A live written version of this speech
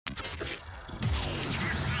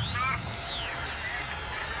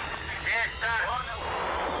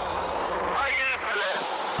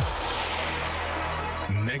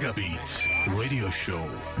MegaBeat radio show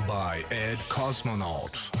by Ed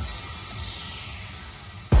Cosmonaut.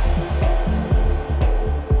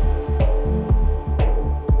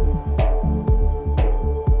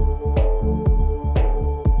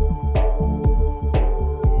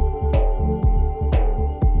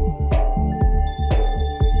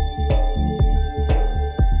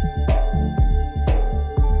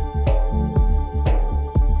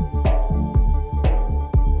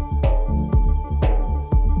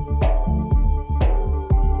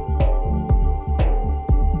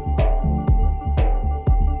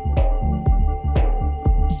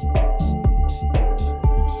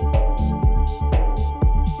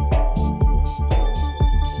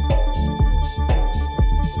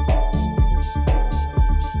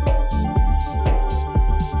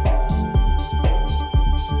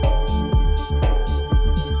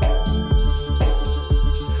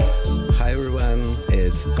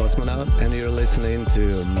 And you're listening to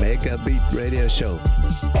MegaBeat radio show.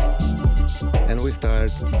 And we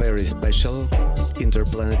start very special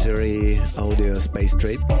interplanetary audio space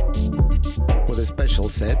trip with a special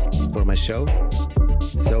set for my show.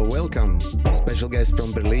 So welcome, special guest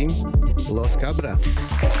from Berlin, Cabra.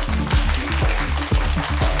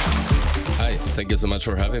 Hi, thank you so much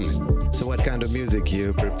for having me. So what kind of music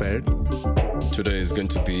you prepared? Today is going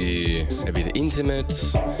to be a bit intimate,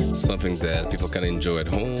 something that people can enjoy at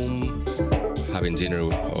home, having dinner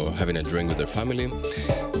or having a drink with their family.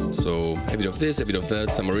 So a bit of this, a bit of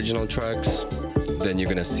that, some original tracks. Then you're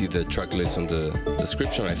gonna see the track list on the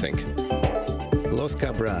description, I think.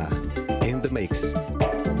 Cabra in the mix.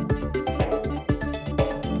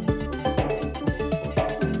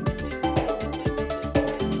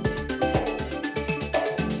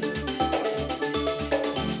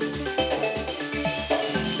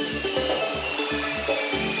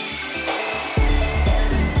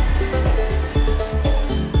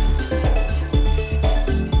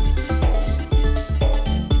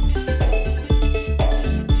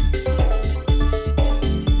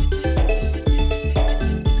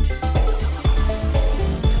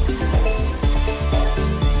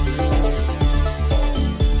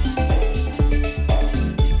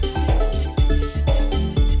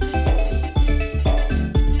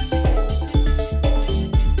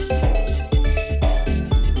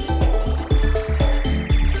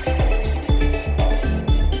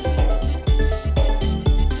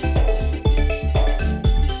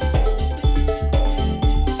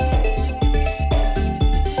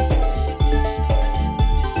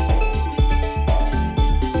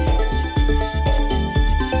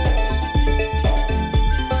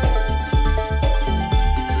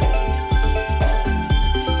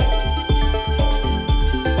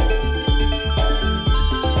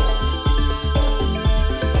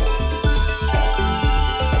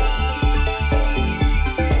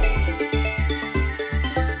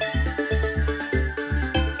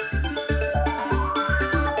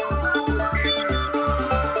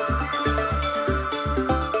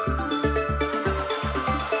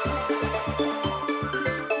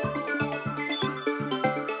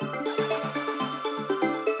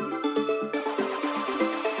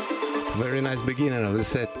 Very nice beginning of the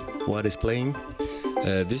set. What is playing?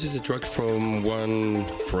 This is a track from one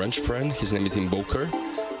French friend. His name is Invoker.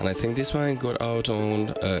 And I think this one got out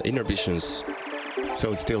on Inner Visions.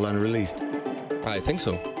 So it's still unreleased? I think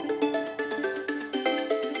so.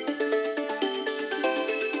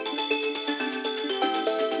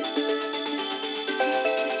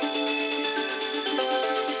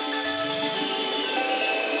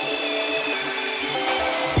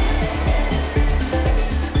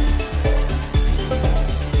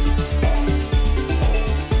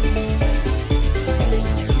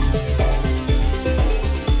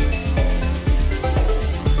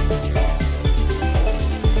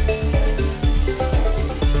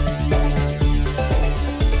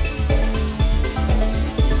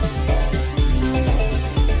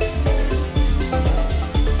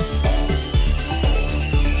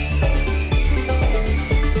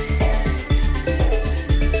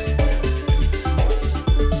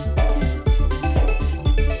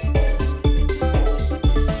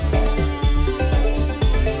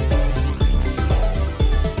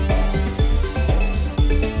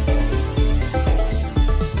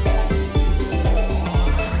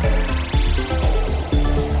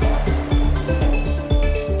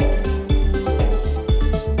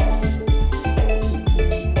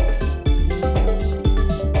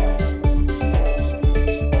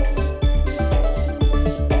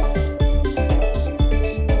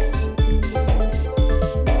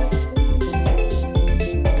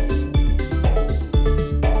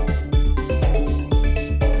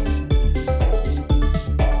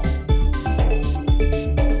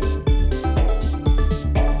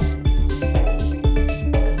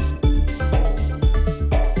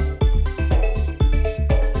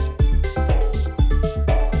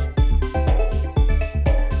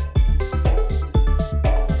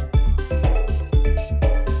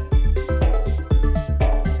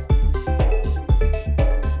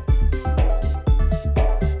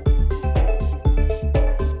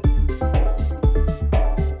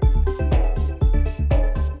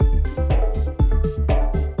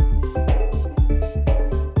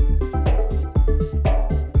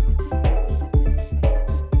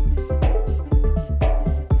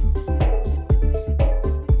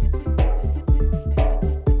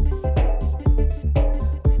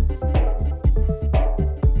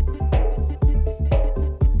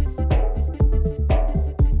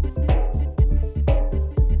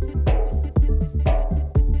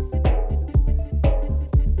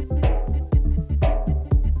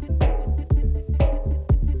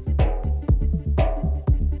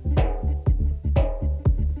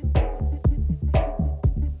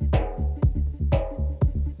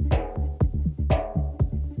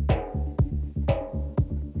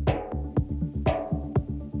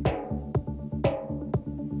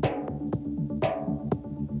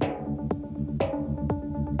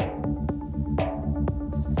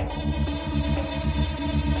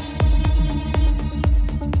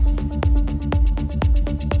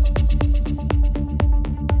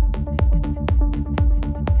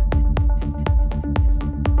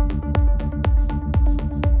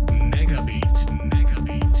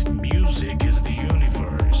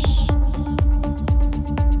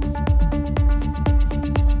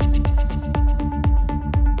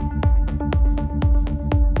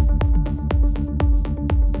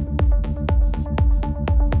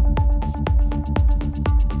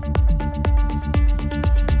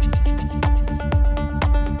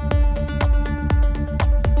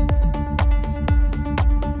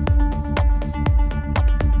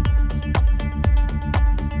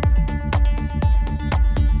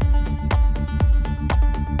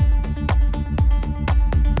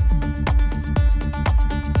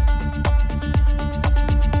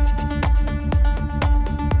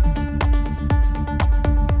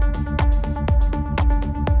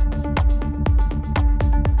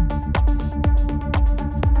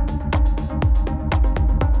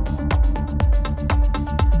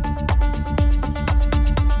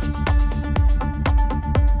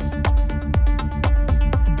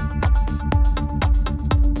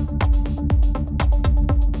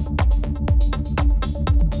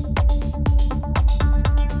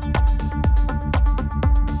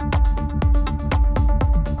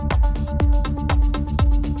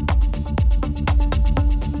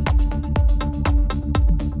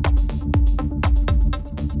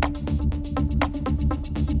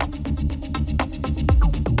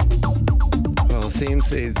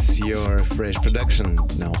 guess it's your fresh production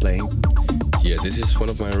now playing. Yeah, this is one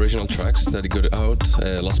of my original tracks that got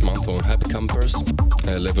out last month on Happy Campers,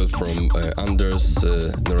 labeled from Anders,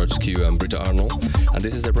 Norwich and Britta Arnold. And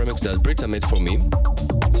this is the remix that Britta made for me.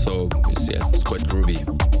 So it's quite groovy.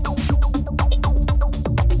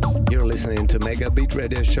 You're listening to MegaBeat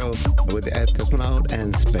Radio Show with Ed Cosmonaut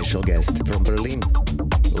and special guest from Berlin,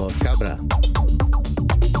 Los Cabra.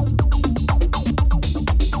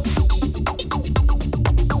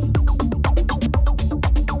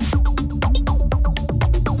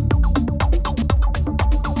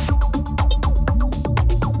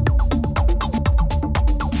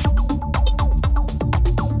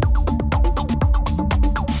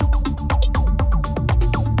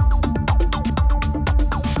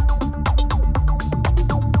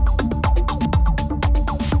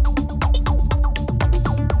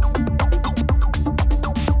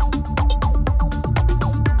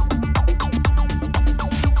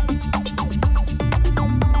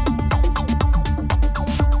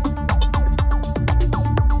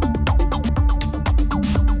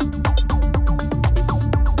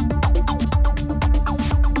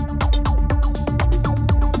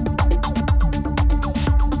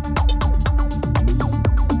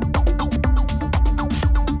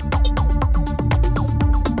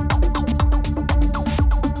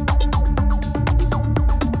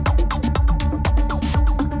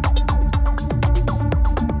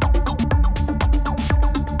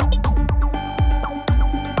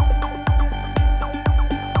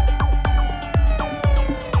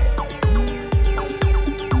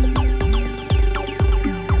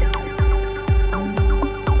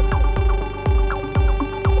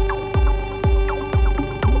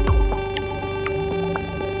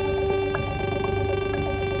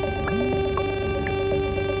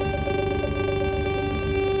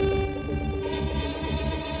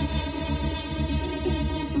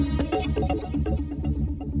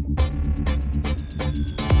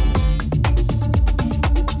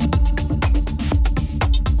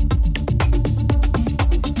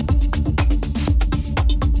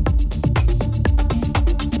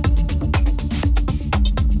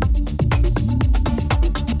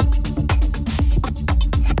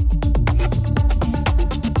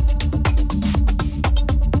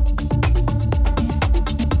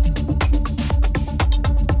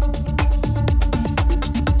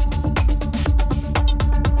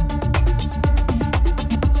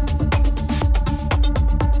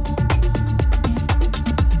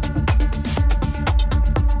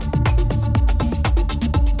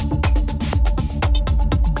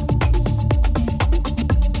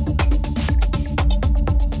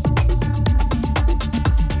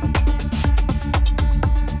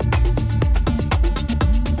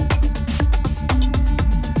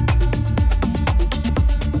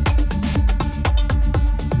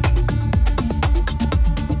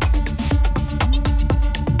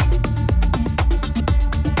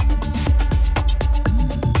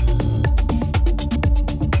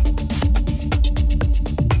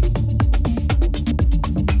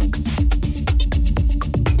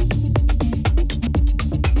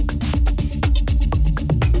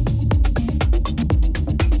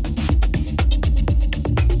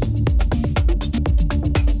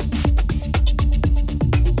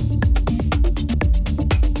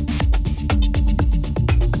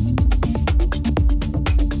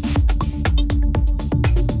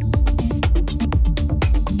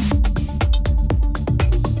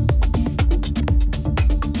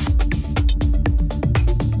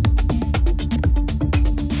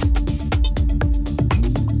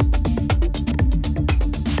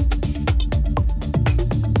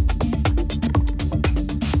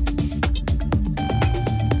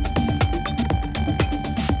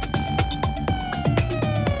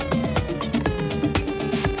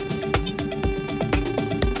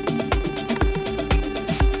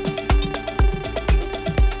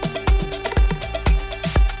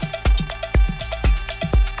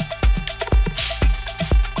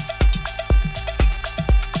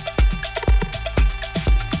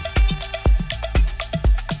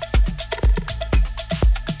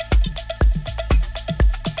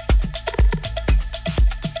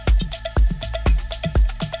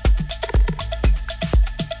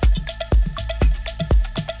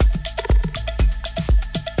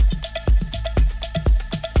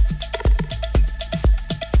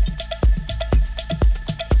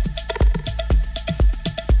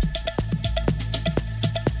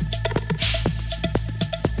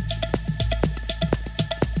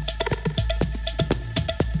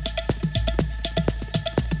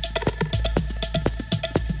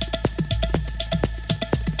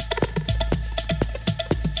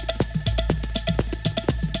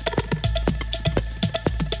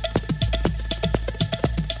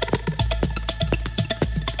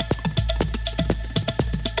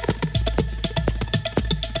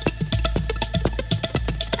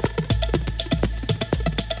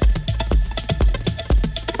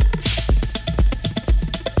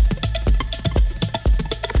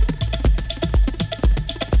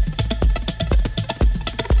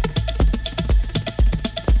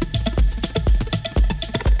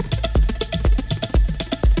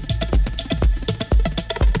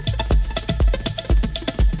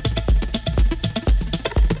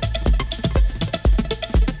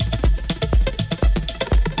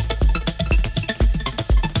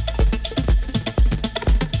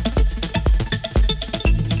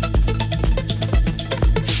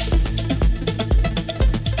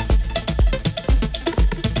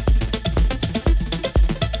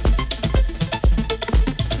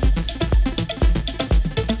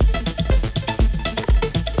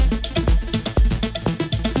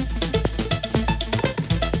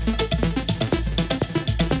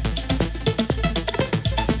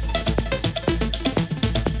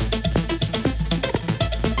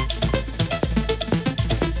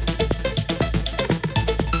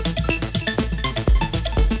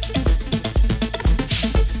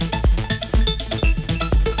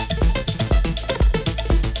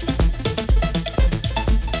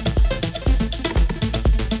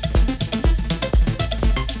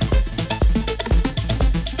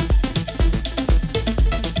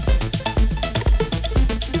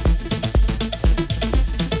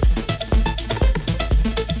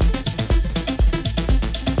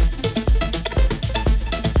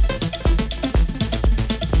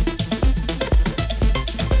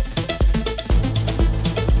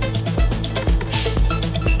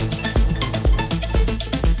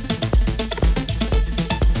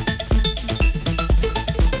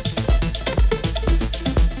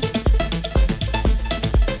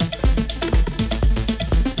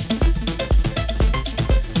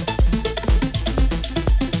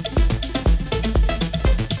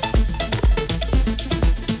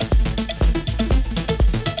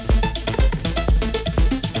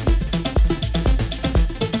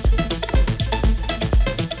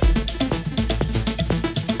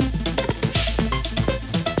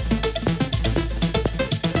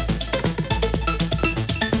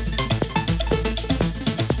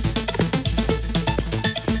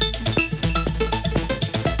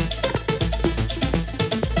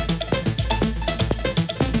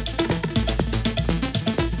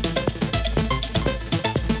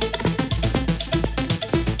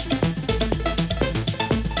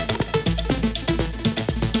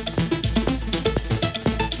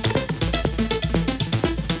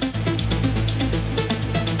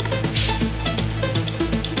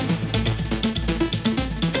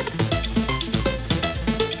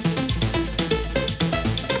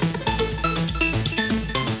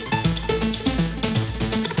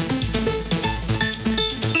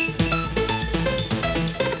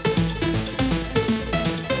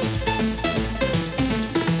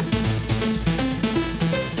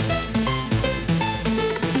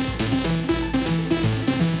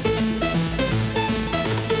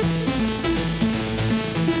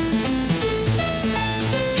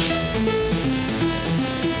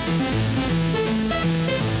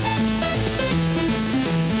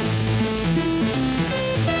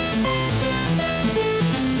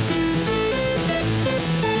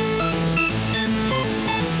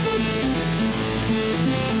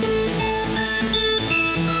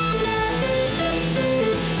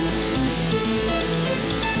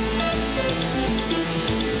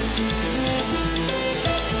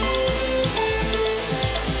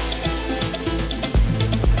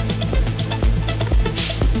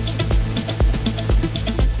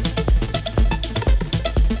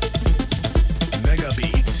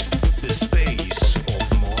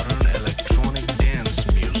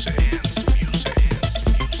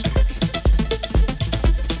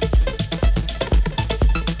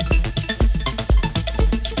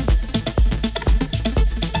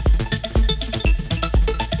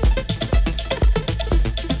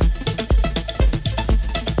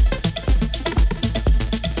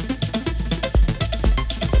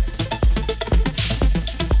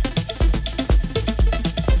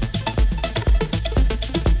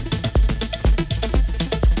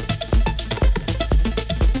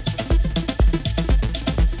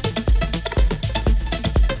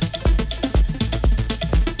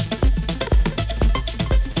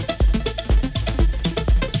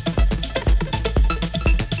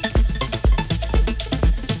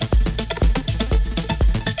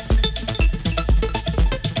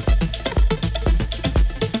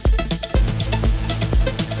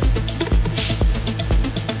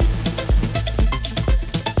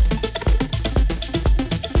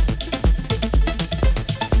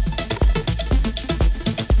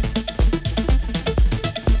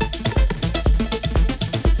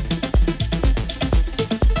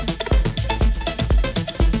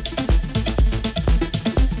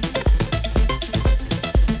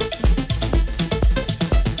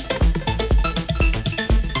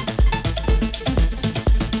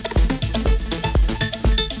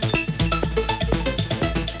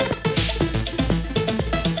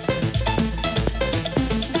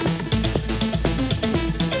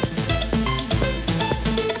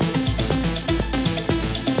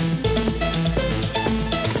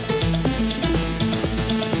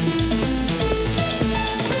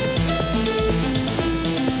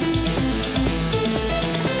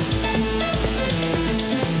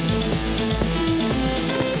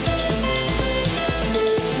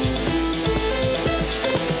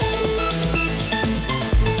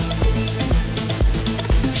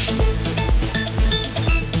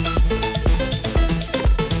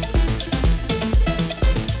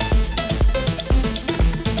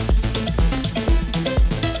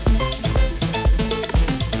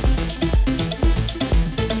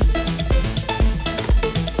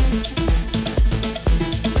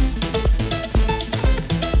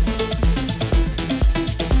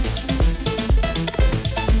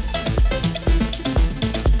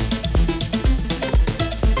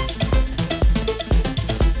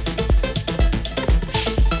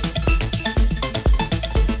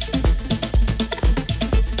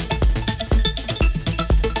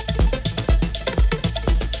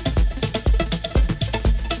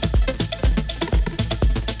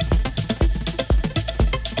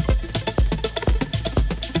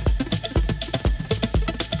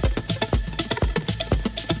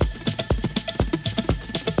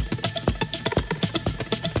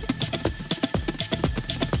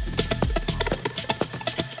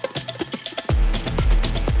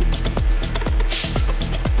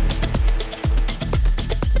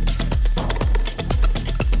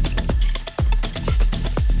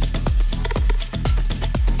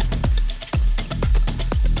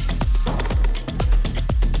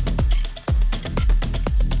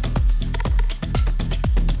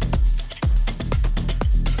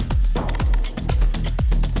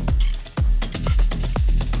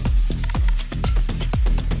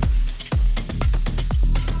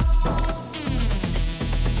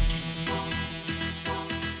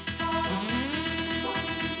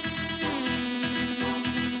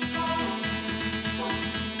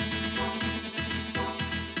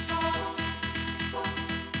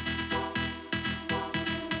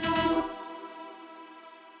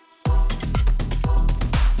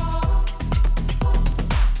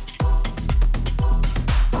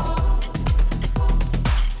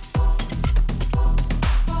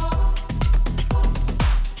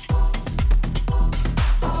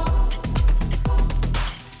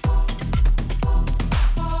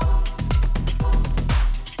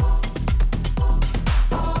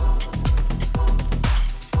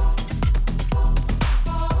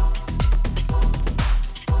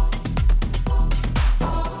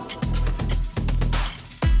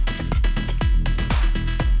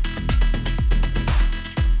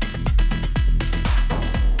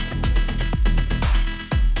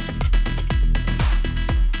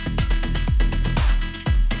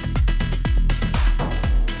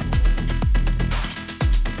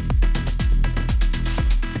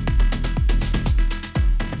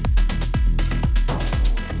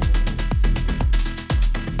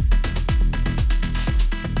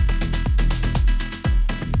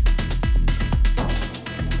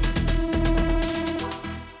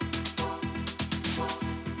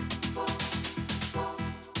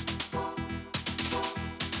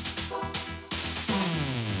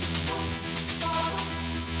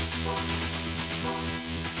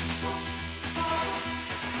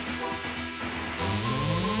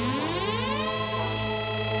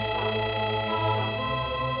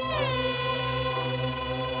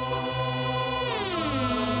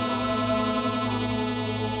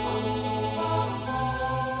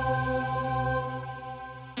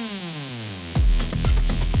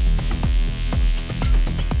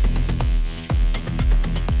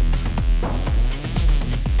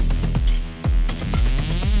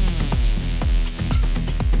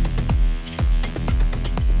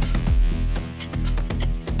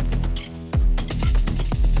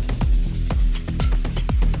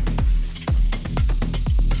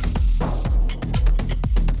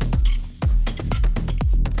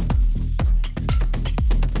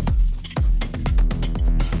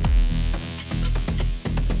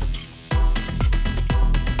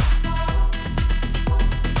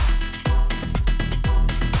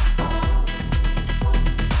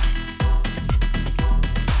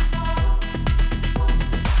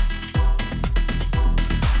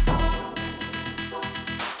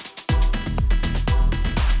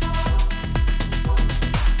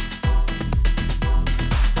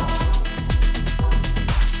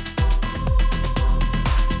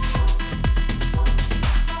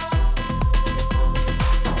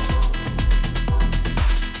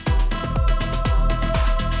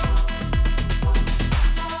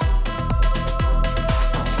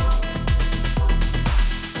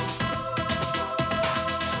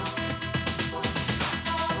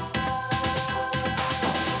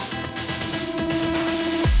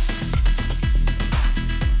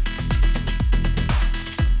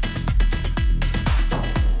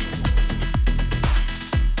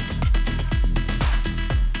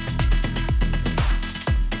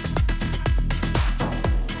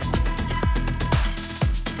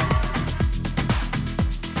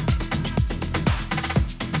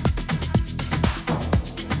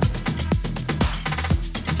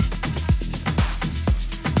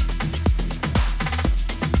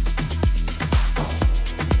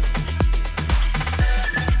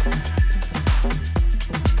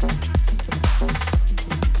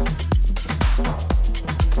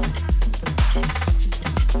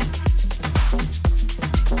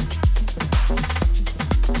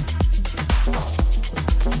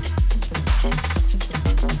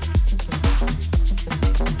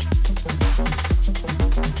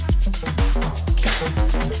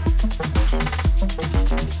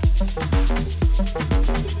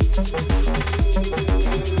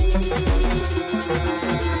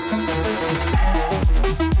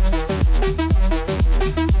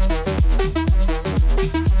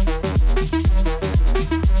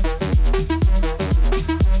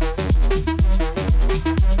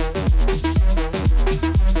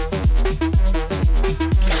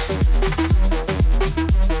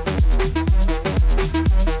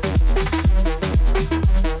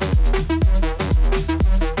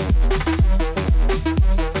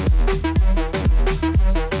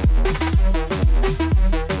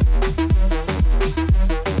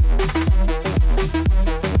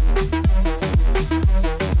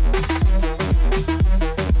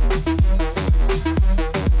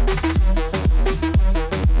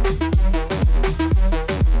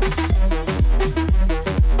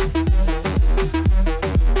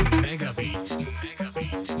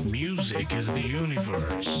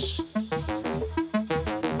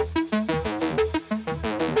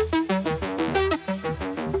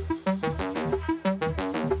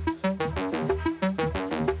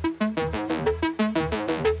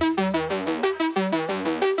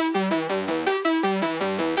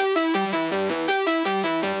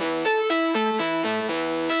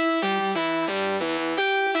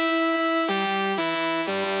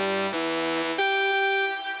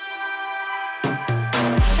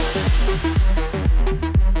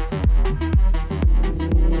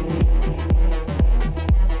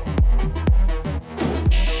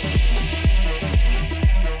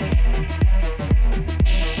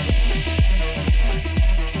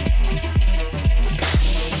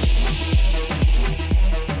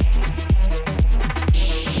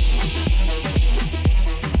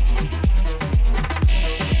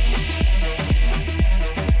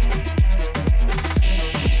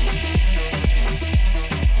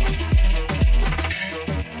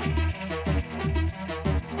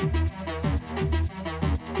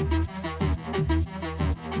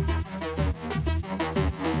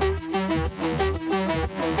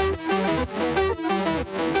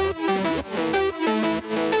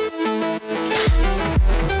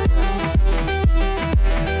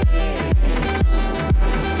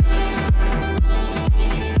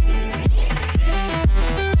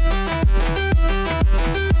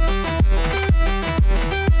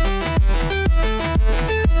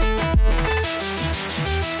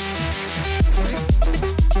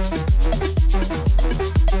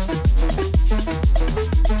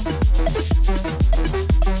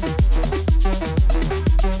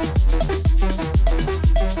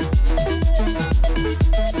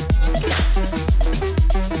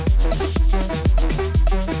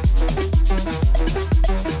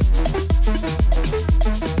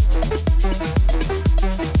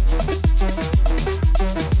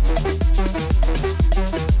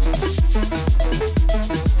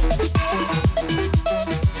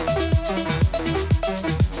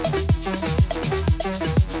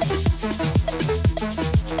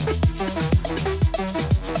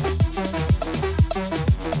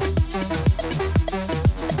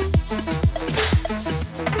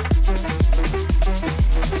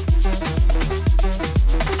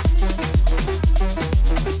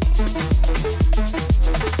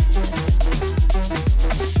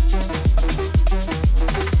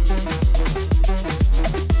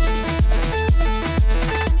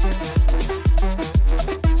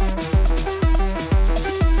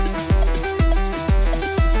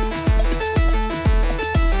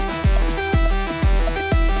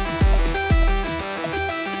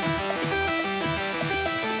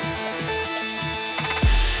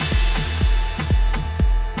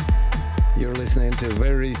 to a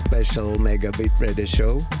very special MegaBeat radio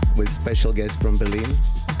show with special guest from Berlin,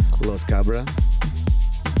 Los Cabra.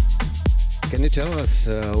 Can you tell us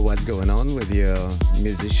what's going on with your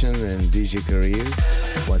musician and DJ career?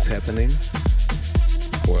 What's happening?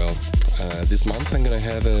 Well, this month I'm gonna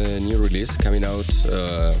have a new release coming out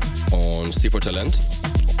on C4 Talent,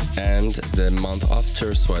 and the month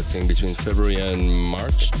after, so I think between February and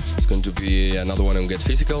March, it's going to be another one on Get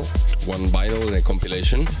Physical, one vinyl and a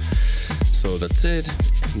compilation. So that's it.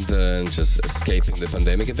 Then just escaping the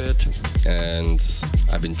pandemic a bit, and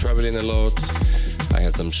I've been traveling a lot. I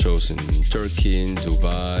had some shows in Turkey, in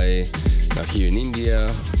Dubai, now here in India,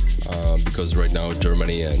 because right now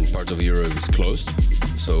Germany and part of Europe is closed.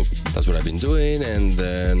 So that's what I've been doing, and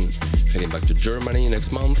then heading back to Germany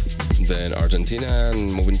next month, then Argentina,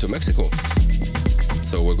 and moving to Mexico.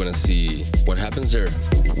 So we're gonna see what happens there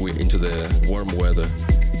into the warm weather.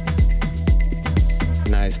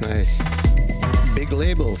 Nice. Big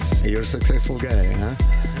labels. You're a successful guy, huh?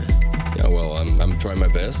 Yeah, well, I'm trying my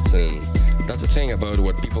best, and that's the thing about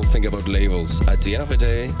what people think about labels. At the end of the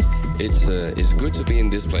day, it's good to be in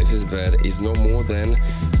these places, but it's no more than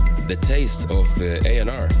the taste of the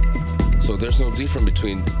A&R. So there's no difference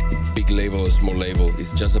between big label or small label.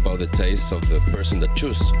 It's just about the taste of the person that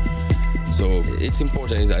chooses. So it's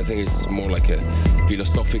important. I think it's more like a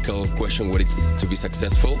philosophical question what it's to be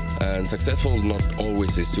successful. And successful not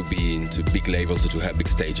always is to be into big labels or to have big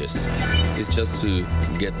stages. It's just to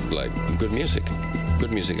get like good music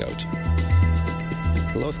out.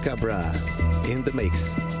 Los Cabra in the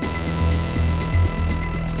mix.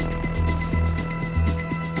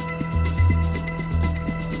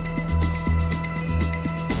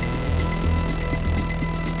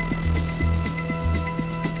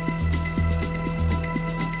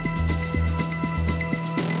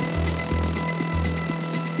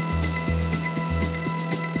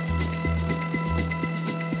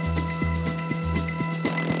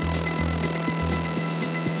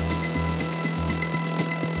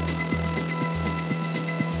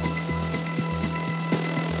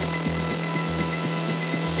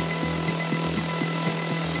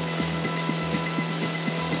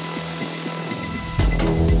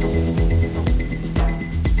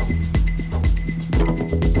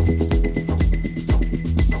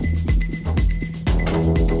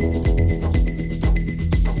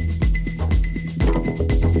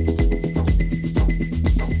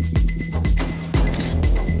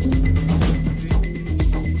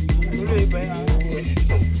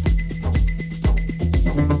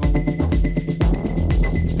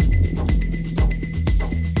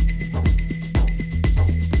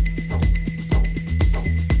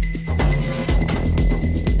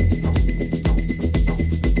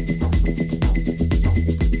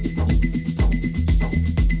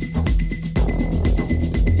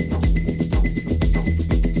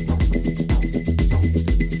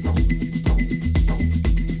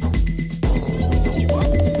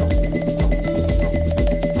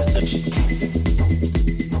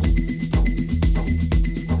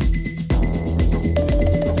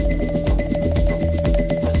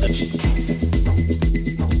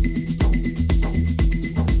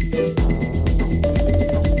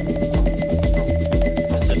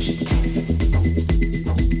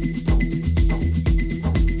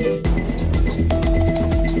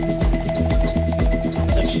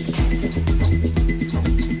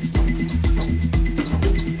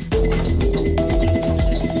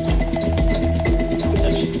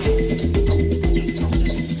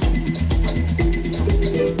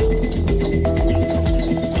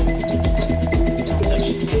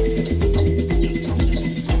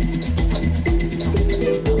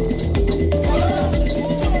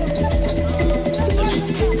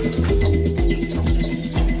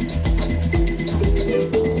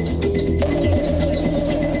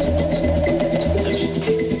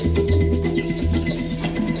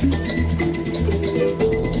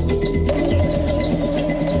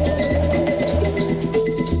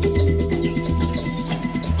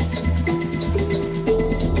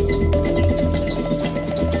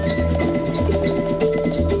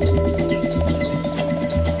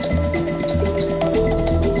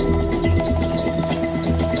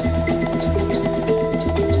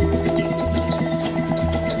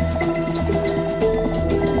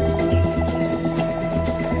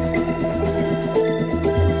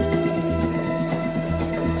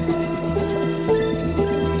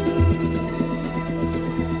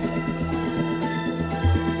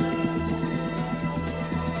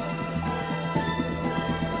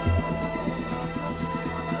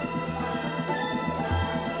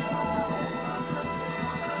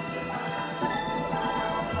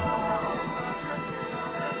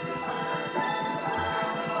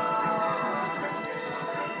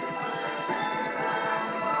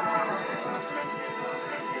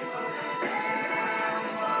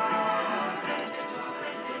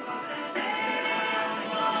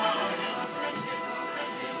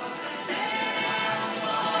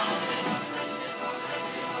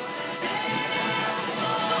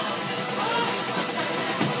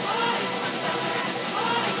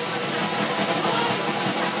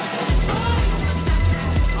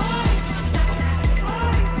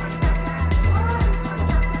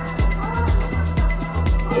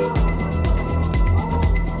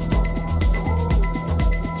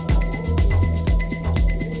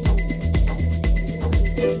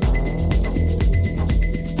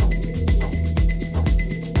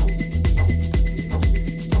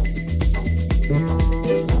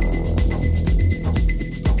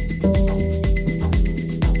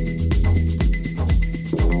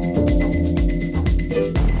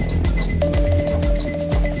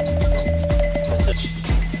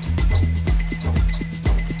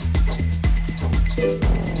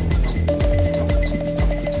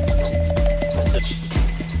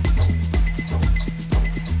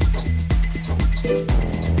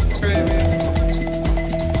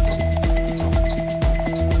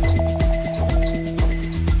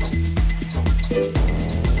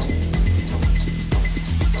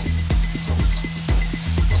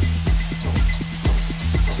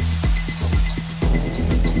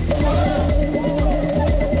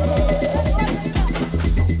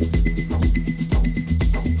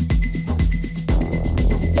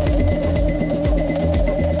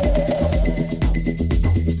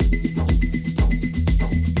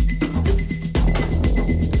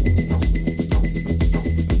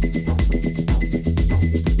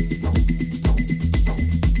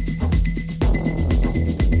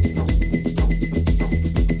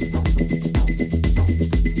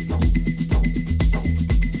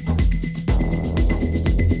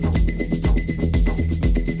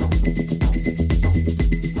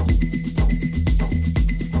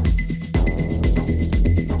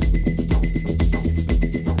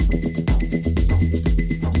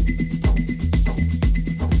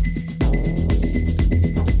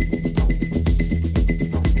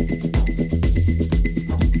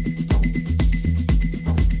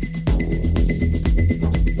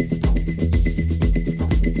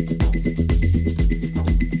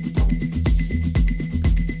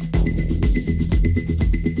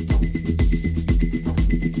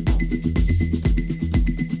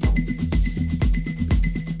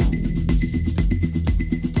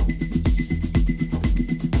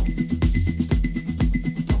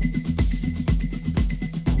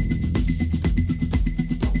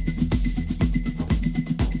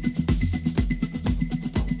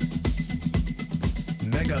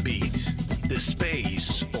 MegaBeat, the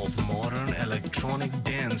space of modern electronic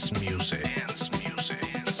dance music. Dance music.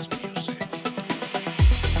 Dance music.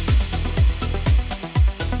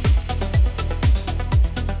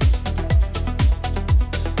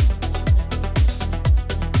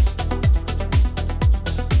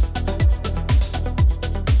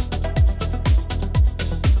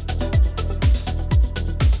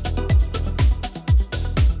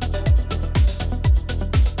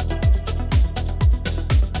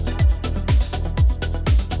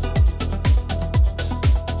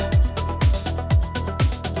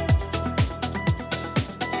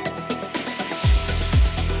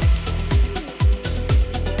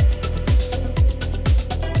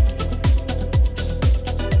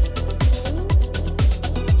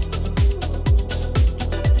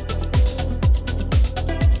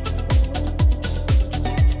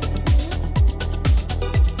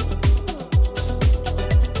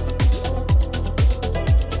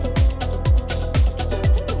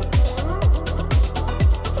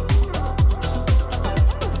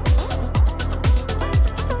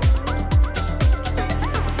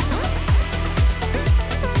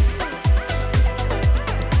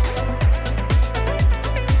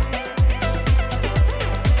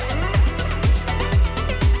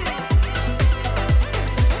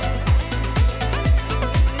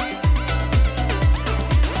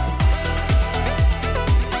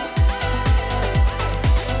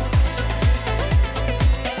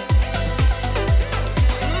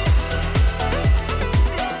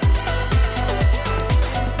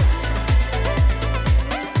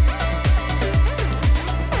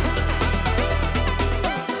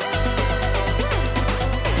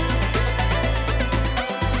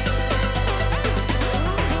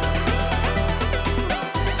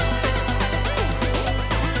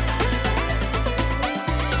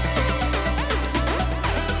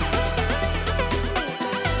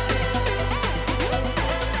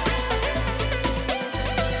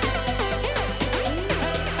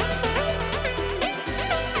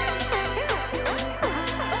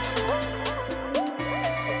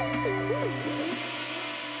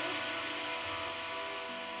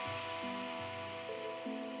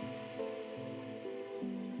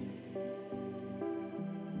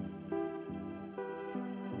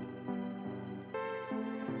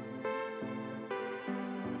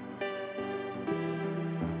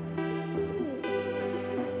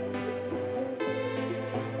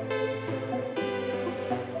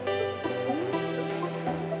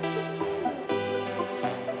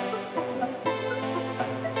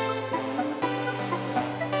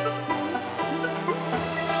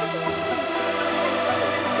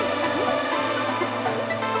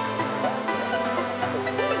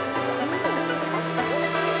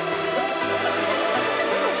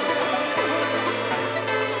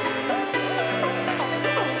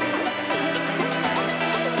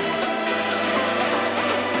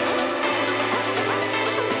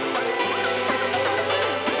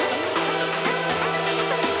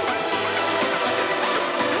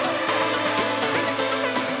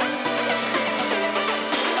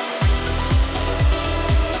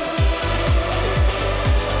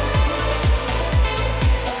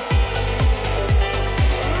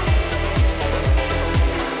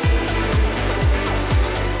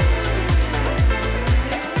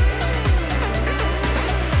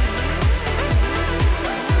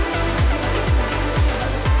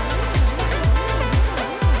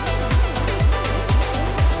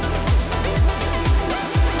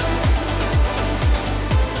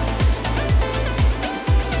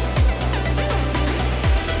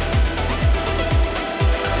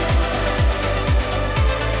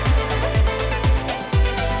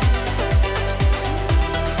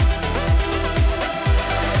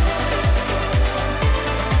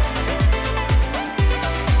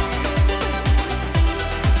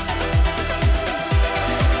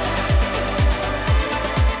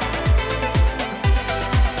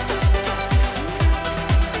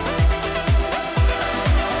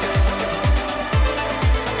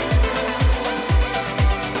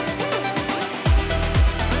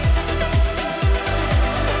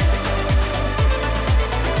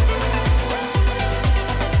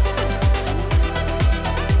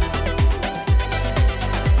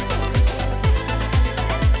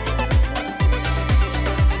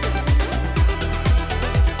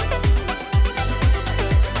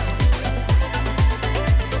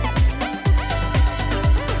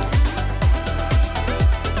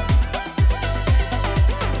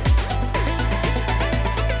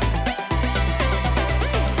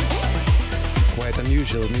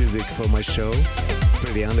 special music for my show.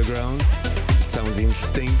 Pretty underground. Sounds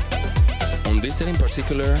interesting. On this set in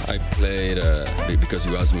particular, I played, because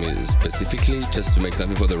you asked me specifically, just to make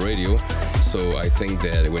something for the radio. So I think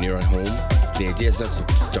that when you're at home, the idea is not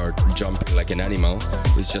to start jumping like an animal.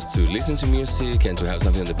 It's just to listen to music and to have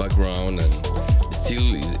something in the background. And it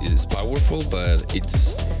still is powerful, but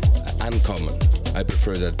it's uncommon. I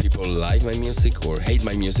prefer that people like my music or hate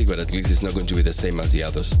my music, but at least it's not going to be the same as the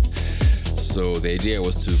others. So the idea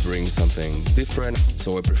was to bring something different.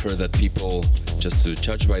 So I prefer that people just to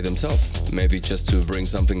judge by themselves. Maybe just to bring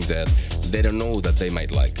something that they don't know that they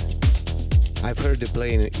might like. I've heard you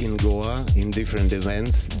playing in Goa in different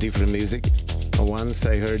events, different music. Once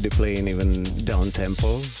I heard you playing even down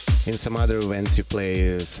tempo. In some other events you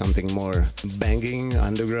play something more banging,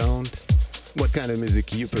 underground. What kind of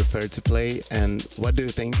music you prefer to play, and what do you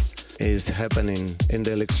think is happening in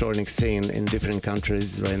the electronic scene in different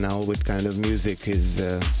countries right now? What kind of music is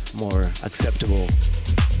more acceptable?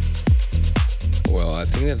 Well, I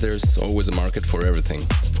think that there's always a market for everything.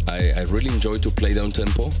 I really enjoy to play down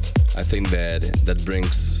tempo. I think that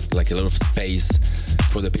brings like a lot of space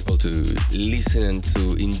for the people to listen and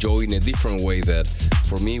to enjoy in a different way. That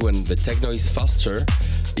for me, when the techno is faster,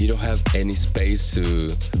 you don't have any space to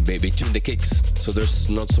between the kicks, so there's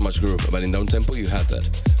not so much groove. But in down tempo, you have that.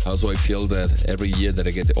 Also, I feel that every year that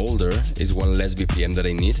I get older is one less BPM that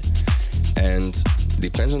I need, and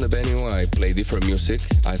depends on the venue. I play different music.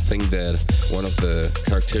 I think that one of the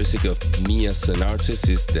characteristics of me as an artist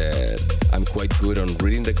is that I'm quite good on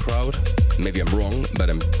reading the crowd. Maybe I'm wrong, but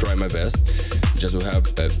I'm trying my best. Just to have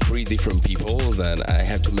 3 different people, that I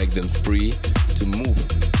have to make them free to move.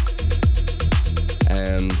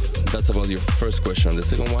 And that's about your first question. The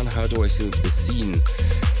second one, how do I see the scene?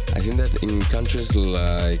 I think that in countries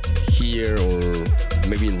like here or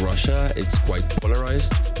maybe in Russia, it's quite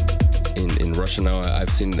polarized. In Russia now, I've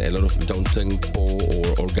seen a lot of down tempo or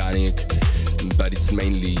organic, but it's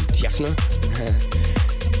mainly techno.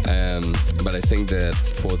 But I think that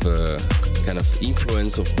for the kind of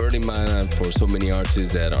influence of Burning Man and for so many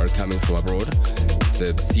artists that are coming from abroad,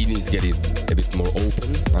 the scene is getting a bit more open.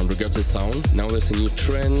 And regards the sound, now there's a new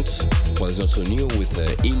trend. Well, it's not so new with the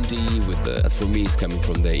indie, for me it's coming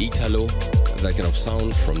from the Italo, that kind of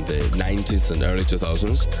sound from the 90s and early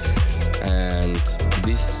 2000s. And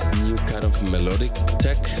this new kind of melodic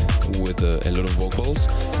tech with a lot of vocals,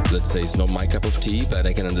 let's say it's not my cup of tea, but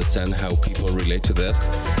I can understand how people relate to that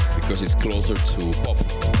because it's closer to pop.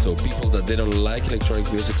 So people that they don't like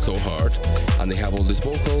electronic music so hard and they have all these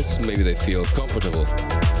vocals, maybe they feel comfortable.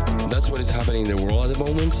 That's what is happening in the world at the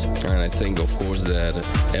moment, and I think of course that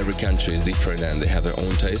every country is different and they have their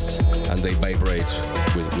own taste and they vibrate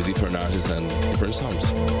with different artists and different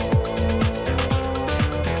songs.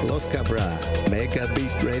 Los Cabra,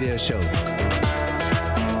 MegaBeat Radio Show.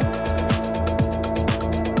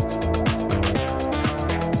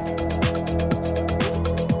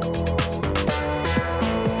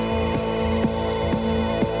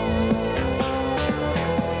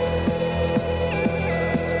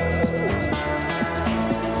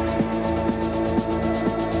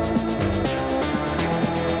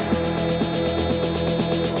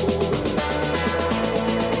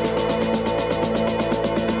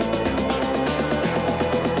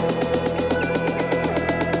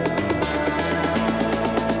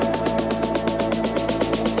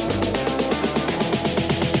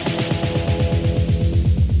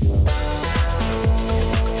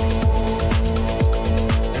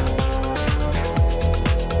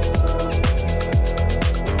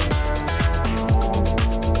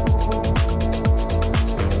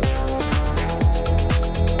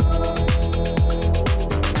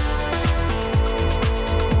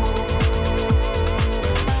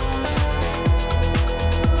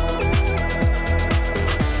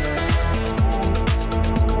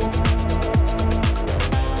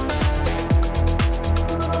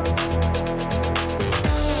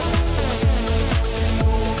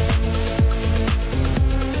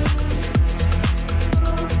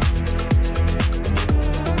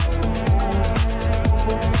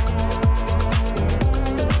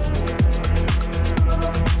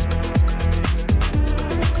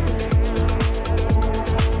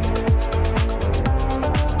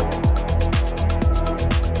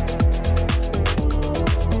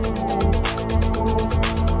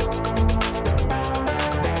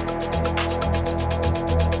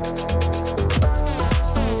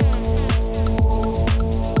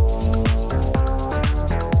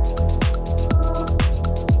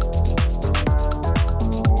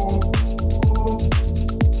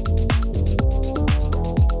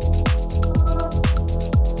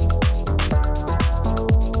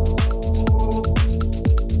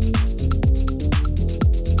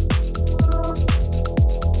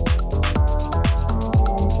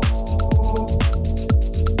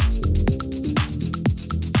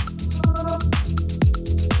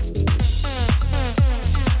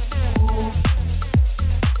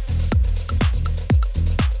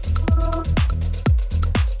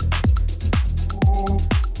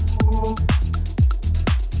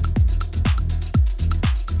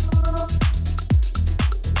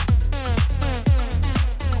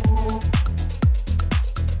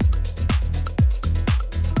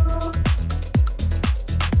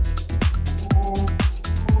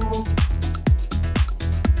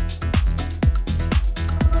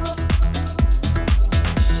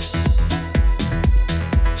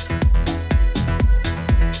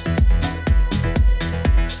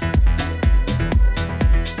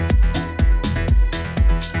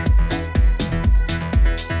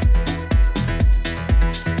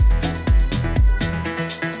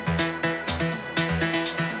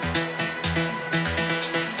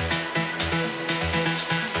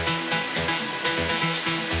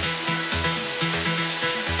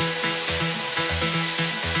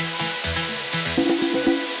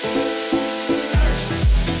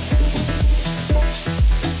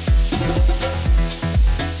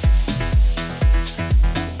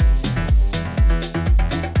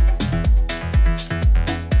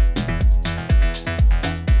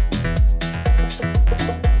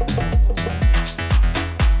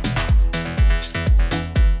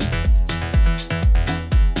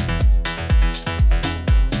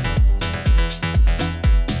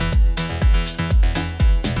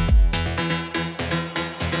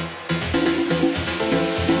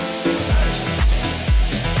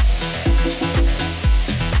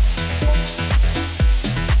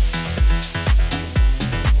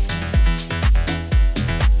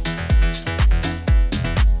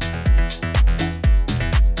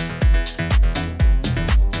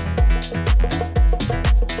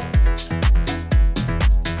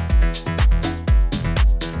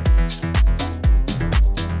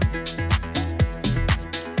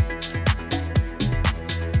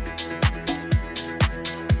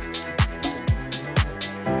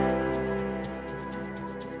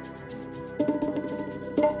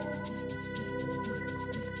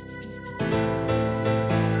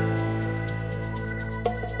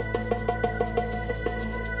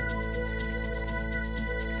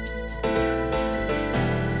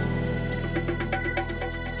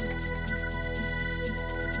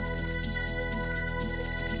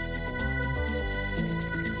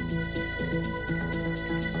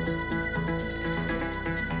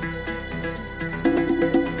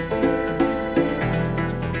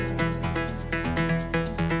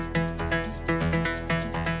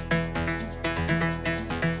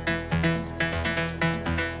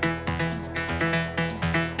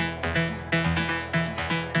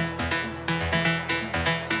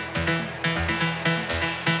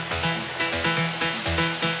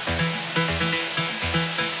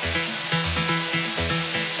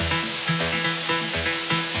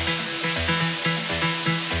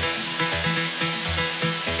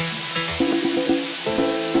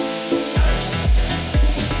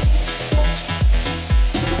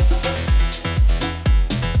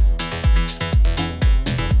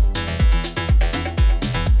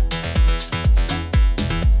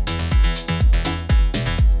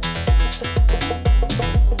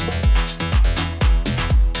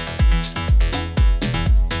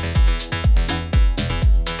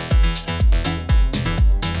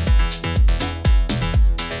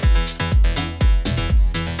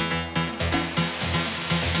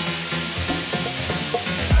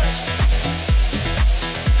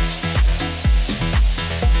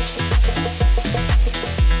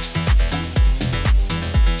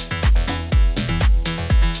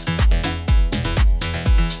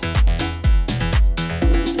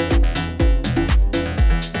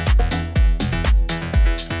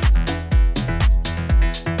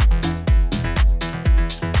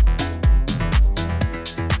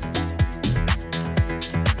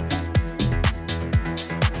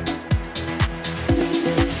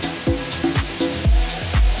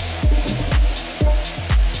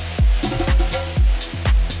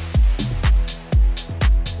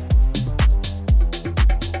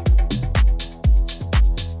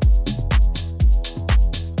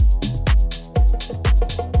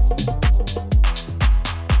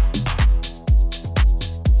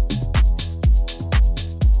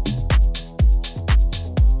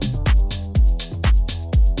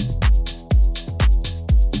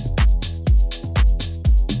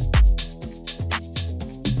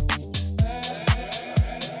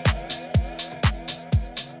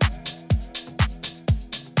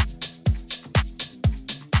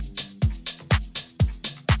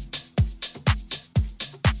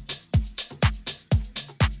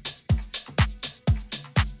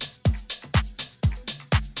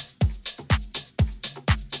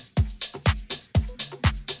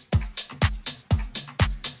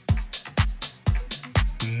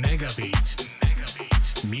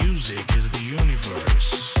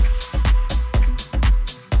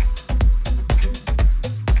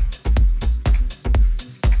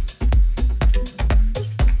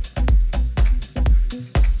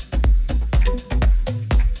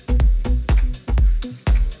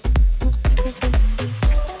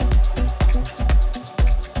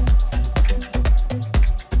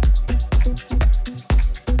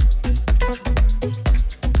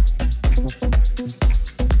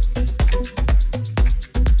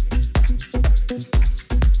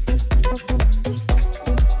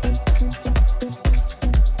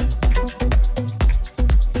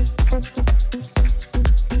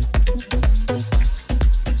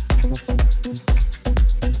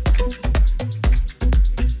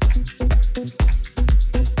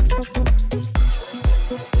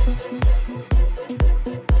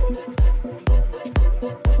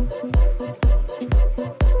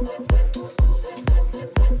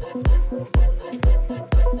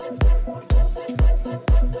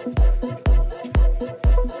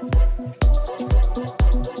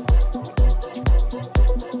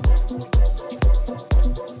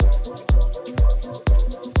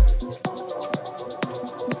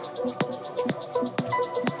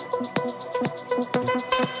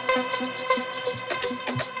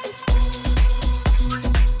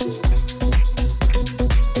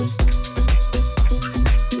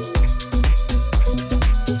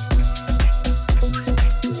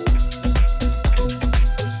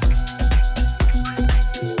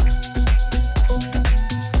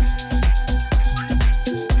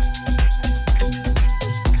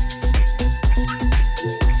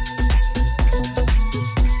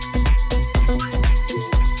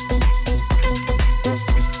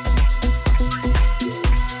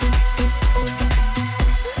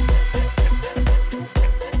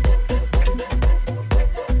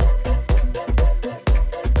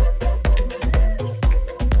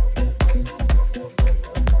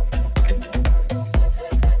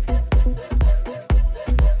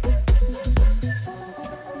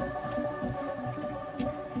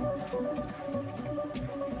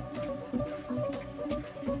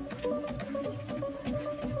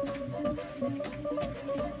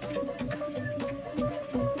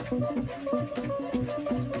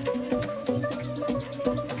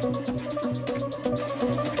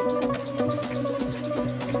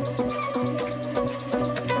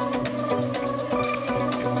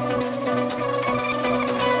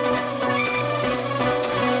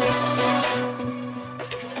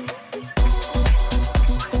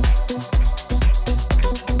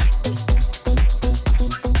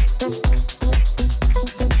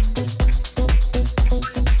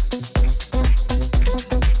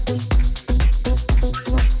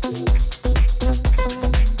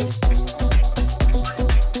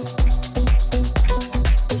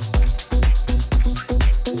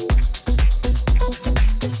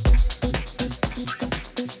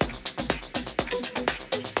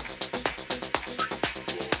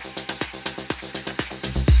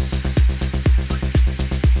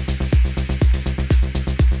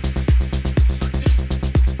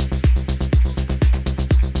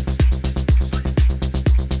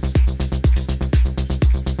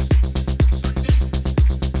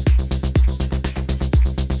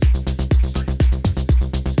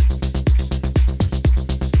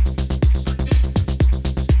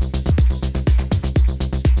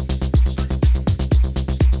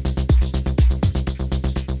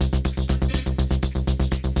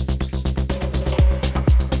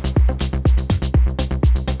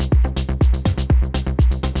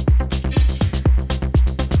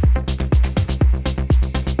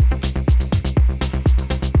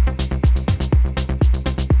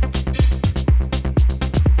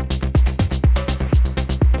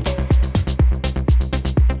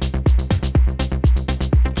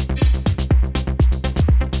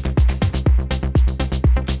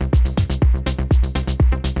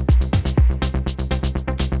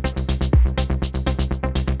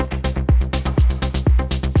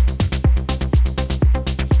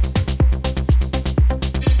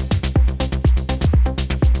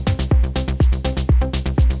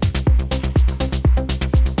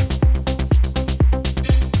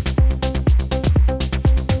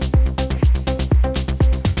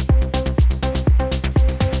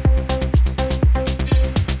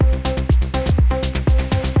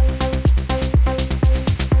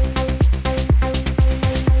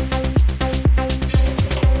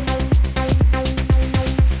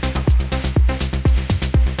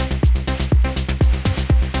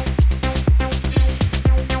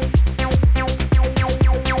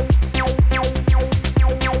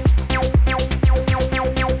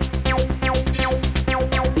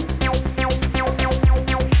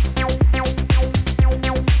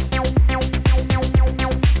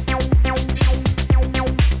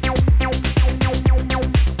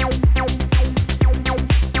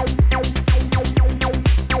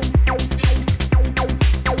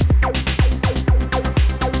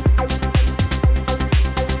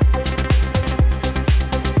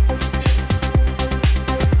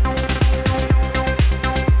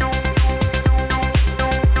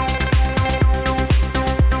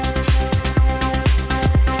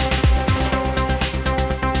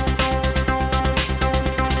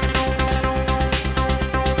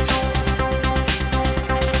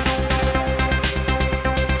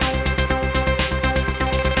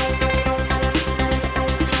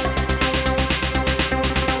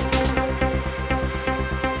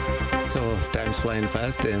 flying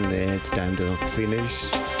fast, and it's time to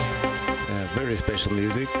finish. Very special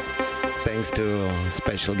music. Thanks to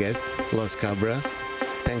special guest, Los Cabra.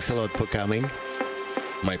 Thanks a lot for coming.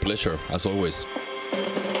 My pleasure, as always.